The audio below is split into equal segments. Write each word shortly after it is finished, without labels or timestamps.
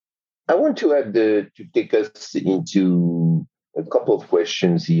I want to to take us into a couple of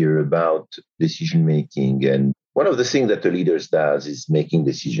questions here about decision making. And one of the things that the leaders does is making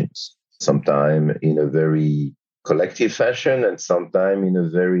decisions, sometimes in a very collective fashion and sometimes in a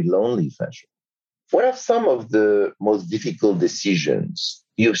very lonely fashion. What are some of the most difficult decisions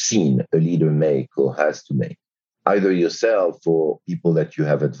you've seen a leader make or has to make, either yourself or people that you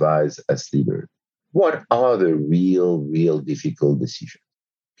have advised as leaders? What are the real difficult decisions?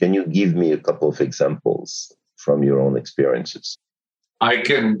 Can you give me a couple of examples from your own experiences? I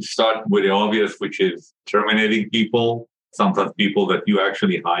can start with the obvious, which is terminating people, sometimes people that you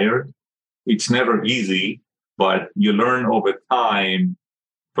actually hired. It's never easy, but you learn over time,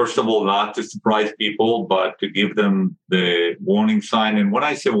 first of all, not to surprise people, but to give them the warning sign. And when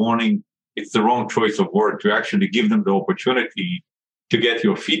I say warning, it's the wrong choice of word, to actually give them the opportunity to get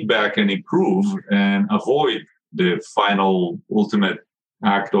your feedback and improve and avoid the final ultimate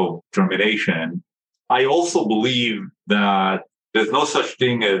act of termination. I also believe that there's no such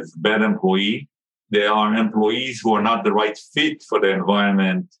thing as bad employee. There are employees who are not the right fit for the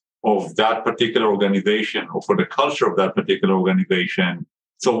environment of that particular organization or for the culture of that particular organization.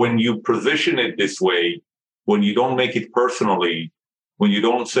 So when you position it this way, when you don't make it personally, when you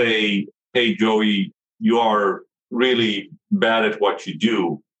don't say, hey, Joey, you are really bad at what you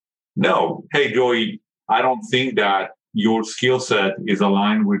do. No, hey, Joey, I don't think that your skill set is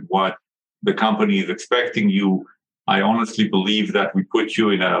aligned with what the company is expecting you. I honestly believe that we put you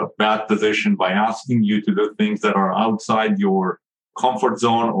in a bad position by asking you to do things that are outside your comfort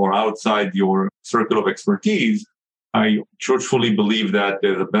zone or outside your circle of expertise. I truthfully believe that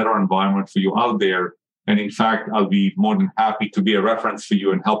there's a better environment for you out there. And in fact, I'll be more than happy to be a reference for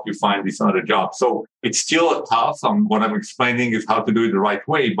you and help you find this other job. So it's still tough. What I'm explaining is how to do it the right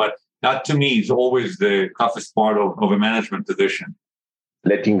way. But that to me is always the toughest part of a management position.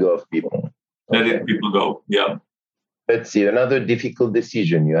 Letting go of people. Letting people go. Yeah. Let's see, another difficult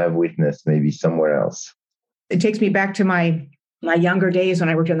decision you have witnessed maybe somewhere else. It takes me back to my younger days when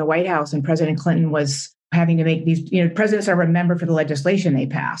I worked in the White House and President Clinton was having to make these, presidents are remembered for the legislation they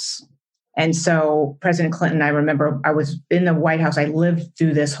pass. And so President Clinton, I remember I was in the White House. I lived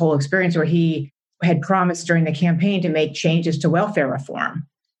through this whole experience where he had promised during the campaign to make changes to welfare reform.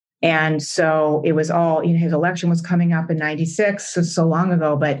 And so it was all, his election was coming up in 96, so long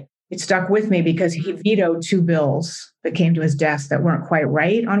ago, but it stuck with me because he vetoed 2 bills that came to his desk that weren't quite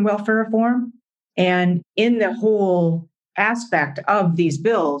right on welfare reform. And in the whole aspect of these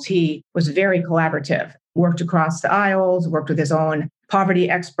bills, he was very collaborative, worked across the aisles, worked with his own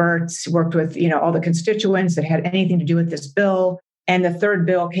poverty experts, worked with, all the constituents that had anything to do with this bill. And the 3rd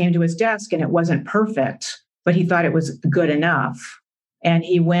bill came to his desk and it wasn't perfect, but he thought it was good enough. And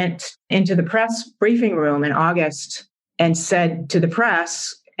he went into the press briefing room in August and said to the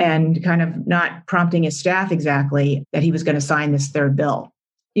press, and kind of not prompting his staff exactly, that he was going to sign this 3rd bill.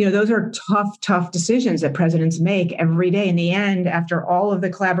 Those are tough decisions that presidents make every day. In the end, after all of the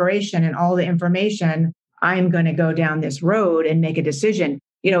collaboration and all the information, I'm going to go down this road and make a decision.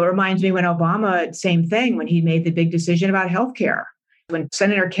 It reminds me when Obama, same thing, when he made the big decision about healthcare. When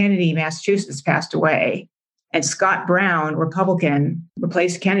Senator Kennedy, Massachusetts, passed away and Scott Brown, Republican,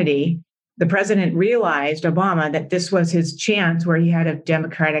 replaced Kennedy, the president realized, Obama, that this was his chance where he had a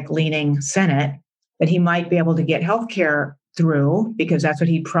Democratic-leaning Senate, that he might be able to get healthcare through because that's what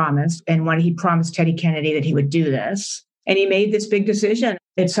he promised. And when he promised Teddy Kennedy that he would do this, and he made this big decision.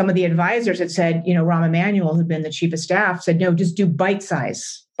 And some of the advisors had said, Rahm Emanuel, who'd been the chief of staff, said, no, just do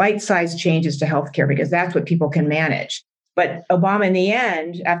bite-size changes to healthcare because that's what people can manage. But Obama, in the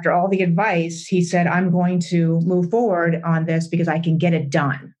end, after all the advice, he said, I'm going to move forward on this because I can get it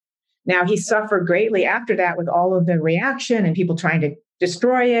done. Now, he suffered greatly after that with all of the reaction and people trying to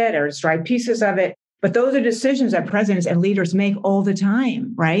destroy it or destroy pieces of it. But those are decisions that presidents and leaders make all the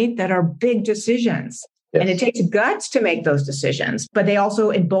time, right? That are big decisions. Yes. And it takes guts to make those decisions. But they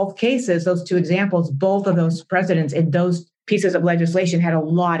also, in both cases, those 2 examples, both of those presidents in those pieces of legislation had a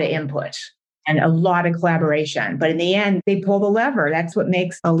lot of input and a lot of collaboration. But in the end, they pull the lever. That's what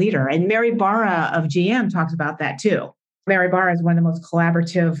makes a leader. And Mary Barra of GM talks about that too. Mary Barra is one of the most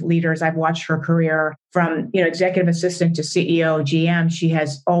collaborative leaders. I've watched her career from, executive assistant to CEO GM. She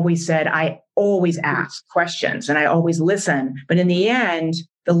has always said, I always ask questions and I always listen. But in the end,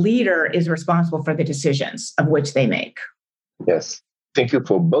 the leader is responsible for the decisions of which they make. Yes. Thank you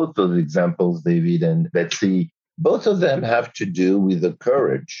for both those examples, David and Betsy. Both of them have to do with the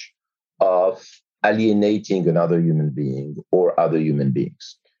courage of alienating another human being or other human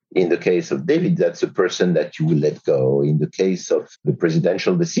beings. In the case of David, that's a person that you will let go. In the case of the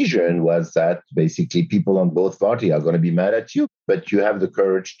presidential decision was that basically people on both parties are going to be mad at you, but you have the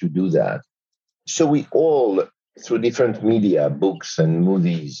courage to do that. So we all, through different media, books and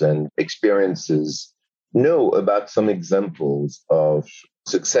movies and experiences, know about some examples of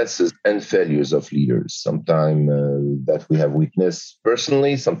successes and failures of leaders, sometimes that we have witnessed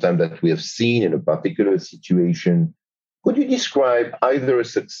personally, sometimes that we have seen in a particular situation. Could you describe either a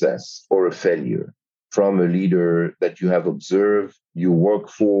success or a failure from a leader that you have observed, you work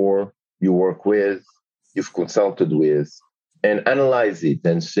for, you work with, you've consulted with, and analyze it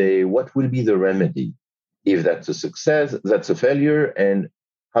and say, what will be the remedy if that's a success, that's a failure, and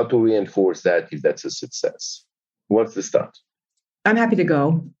how to reinforce that if that's a success? What's the start? I'm happy to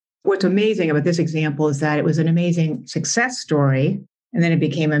go. What's amazing about this example is that it was an amazing success story, and then it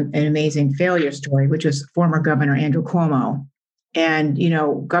became an amazing failure story, which was former Governor Andrew Cuomo. And,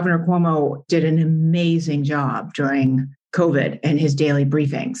 Governor Cuomo did an amazing job during COVID and his daily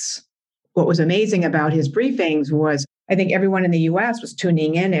briefings. What was amazing about his briefings was I think everyone in the US was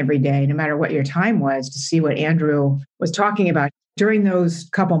tuning in every day, no matter what your time was, to see what Andrew was talking about. During those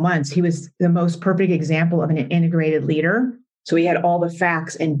couple months, he was the most perfect example of an integrated leader. So he had all the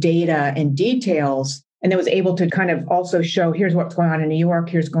facts and data and details, and then was able to kind of also show, here's what's going on in New York,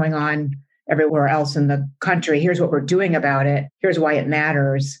 here's going on everywhere else in the country, here's what we're doing about it, here's why it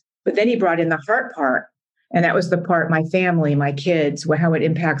matters. But then he brought in the heart part. And that was the part, my family, my kids, how it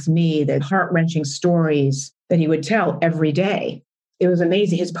impacts me, the heart-wrenching stories that he would tell every day. It was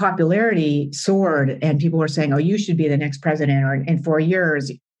amazing. His popularity soared, and people were saying, oh, you should be the next president, or in 4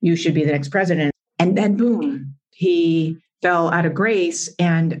 years, you should be the next president. And then boom, he fell out of grace.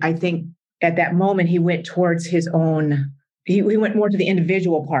 And I think at that moment, he went towards his own, he went more to the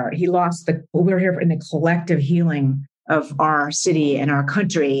individual part. He lost we're here in the collective healing of our city and our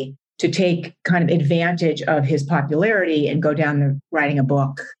country to take kind of advantage of his popularity and go down writing a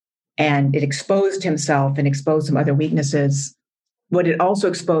book. And it exposed himself and exposed some other weaknesses. What it also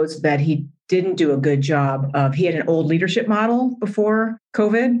exposed that he didn't do a good job of, he had an old leadership model before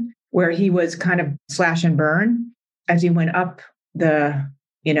COVID, where he was kind of slash and burn. As he went up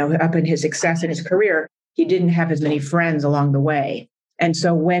up in his success in his career, he didn't have as many friends along the way. And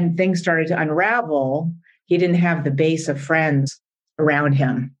so when things started to unravel, he didn't have the base of friends around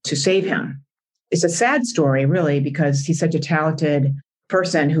him to save him. It's a sad story, really, because he's such a talented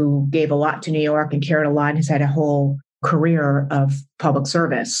person who gave a lot to New York and cared a lot and has had a whole career of public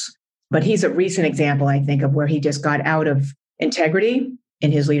service. But he's a recent example, I think, of where he just got out of integrity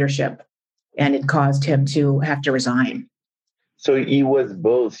in his leadership, and it caused him to have to resign. So he was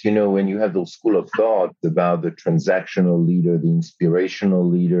both, when you have those school of thought about the transactional leader, the inspirational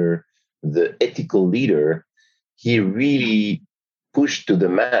leader, the ethical leader, he really pushed to the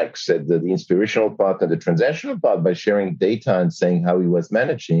max at the inspirational part and the transactional part by sharing data and saying how he was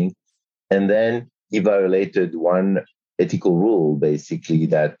managing. And then he violated one ethical rule, basically,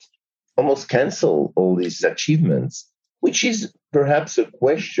 that almost canceled all these achievements, which is perhaps a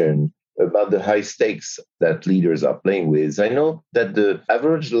question about the high stakes that leaders are playing with. I know that the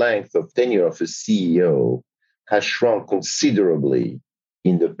average length of tenure of a CEO has shrunk considerably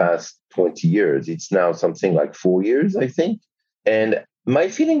in the past 20 years. It's now something like 4 years, I think. And my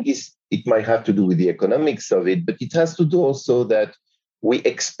feeling is it might have to do with the economics of it, but it has to do also that we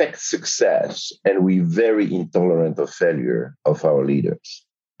expect success and we're very intolerant of failure of our leaders.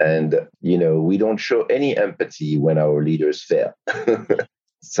 And, we don't show any empathy when our leaders fail.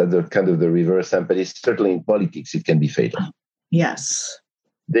 So the kind of the reverse empathy, certainly in politics, it can be fatal. Yes.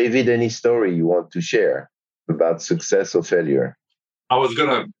 David, any story you want to share about success or failure? I was going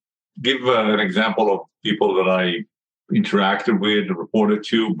to give an example of people that I interacted with, reported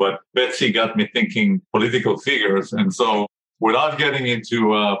to, but Betsy got me thinking political figures. And so without getting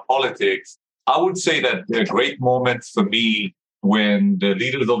into politics, I would say that a great moment for me when the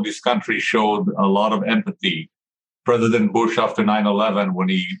leaders of this country showed a lot of empathy. President Bush after 9/11, when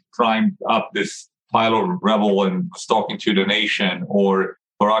he primed up this pile of rebel and was talking to the nation, or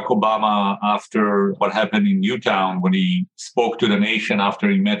Barack Obama after what happened in Newtown when he spoke to the nation after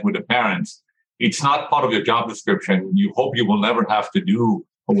he met with the parents. It's not part of your job description. You hope you will never have to do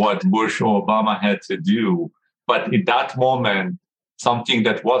what Bush or Obama had to do. But in that moment, something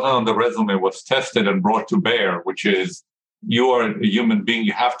that wasn't on the resume was tested and brought to bear, which is you are a human being.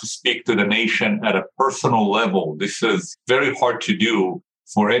 You have to speak to the nation at a personal level. This is very hard to do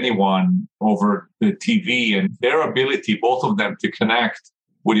for anyone over the TV, and their ability, both of them, to connect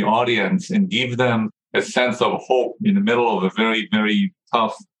with the audience and give them a sense of hope in the middle of a very, very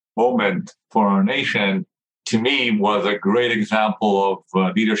tough moment for our nation. to me, was a great example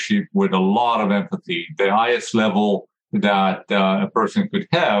of leadership with a lot of empathy, the highest level that a person could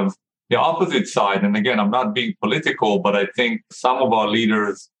have. The opposite side, and again, I'm not being political, but I think some of our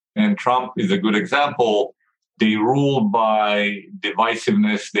leaders, and Trump is a good example, they rule by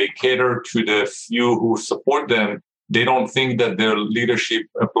divisiveness. They cater to the few who support them. They don't think that their leadership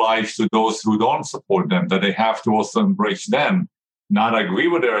applies to those who don't support them, that they have to also embrace them, not agree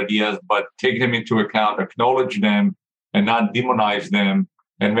with their ideas, but take them into account, acknowledge them, and not demonize them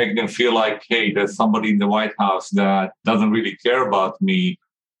and make them feel like, hey, there's somebody in the White House that doesn't really care about me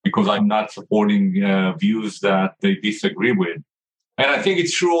because I'm not supporting views that they disagree with. And I think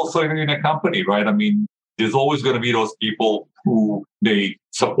it's true also in a company, right? I mean, there's always going to be those people who they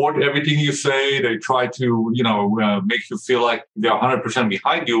support everything you say. They try to, make you feel like they're 100%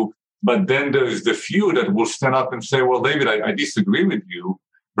 behind you. But then there's the few that will stand up and say, well, David, I disagree with you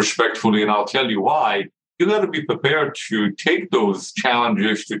respectfully, and I'll tell you why. You got to be prepared to take those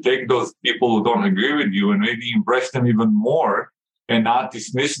challenges, to take those people who don't agree with you and maybe embrace them even more and not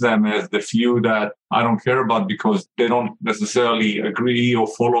dismiss them as the few that I don't care about because they don't necessarily agree or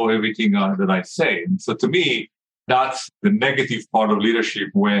follow everything that I say. And so to me, that's the negative part of leadership,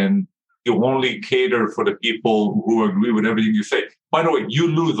 when you only cater for the people who agree with everything you say. By the way, you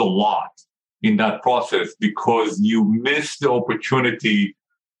lose a lot in that process because you miss the opportunity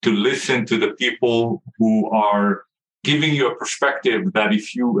to listen to the people who are giving you a perspective that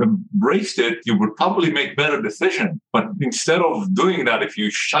if you embraced it, you would probably make better decisions. But instead of doing that, if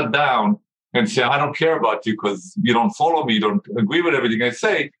you shut down and say, I don't care about you because you don't follow me, you don't agree with everything I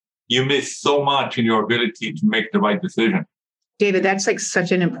say, you miss so much in your ability to make the right decision. David, that's like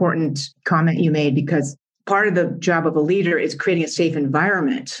such an important comment you made, because part of the job of a leader is creating a safe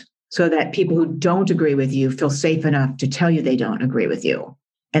environment so that people who don't agree with you feel safe enough to tell you they don't agree with you.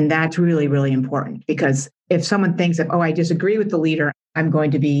 And that's really, really important, because if someone thinks of, I disagree with the leader, I'm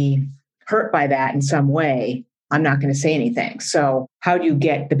going to be hurt by that in some way, I'm not going to say anything. So how do you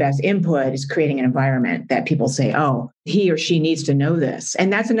get the best input is creating an environment that people say, he or she needs to know this.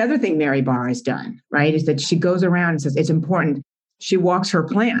 And that's another thing Mary Barr has done, right? Is that she goes around and says, it's important. She walks her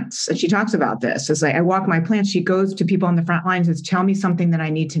plants and she talks about this. It's like, I walk my plants. She goes to people on the front lines and says, tell me something that I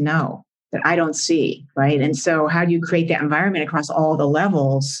need to know that I don't see, right? And so how do you create that environment across all the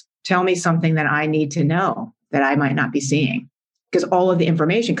levels? Tell me something that I need to know that I might not be seeing. Because all of the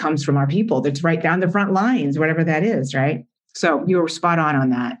information comes from our people. That's right down the front lines, whatever that is, right? So you were spot on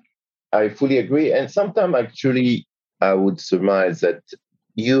that. I fully agree. And sometimes actually, I would surmise that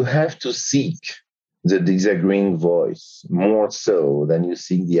you have to seek the disagreeing voice more so than you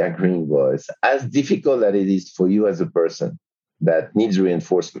seek the agreeing voice, as difficult that it is for you as a person that needs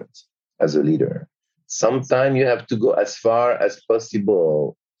reinforcement as a leader. Sometimes you have to go as far as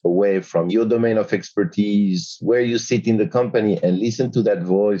possible away from your domain of expertise, where you sit in the company, and listen to that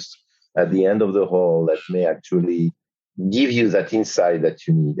voice at the end of the hall that may actually give you that insight that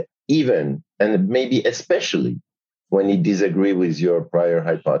you need, even and maybe especially when it disagrees with your prior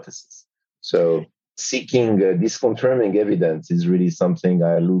hypothesis. So seeking disconfirming evidence is really something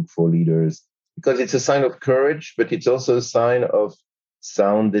I look for leaders, because it's a sign of courage, but it's also a sign of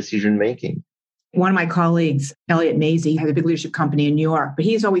sound decision-making. One of my colleagues, Elliot Mazie, has a big leadership company in New York, but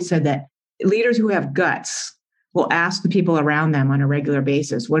he's always said that leaders who have guts will ask the people around them on a regular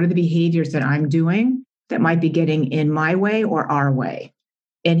basis, what are the behaviors that I'm doing that might be getting in my way or our way?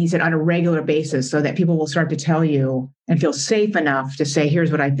 And he said on a regular basis, so that people will start to tell you and feel safe enough to say,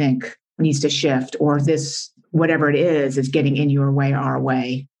 here's what I think needs to shift, or this, whatever it is getting in your way, our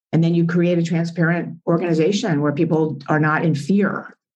way. And then you create a transparent organization where people are not in fear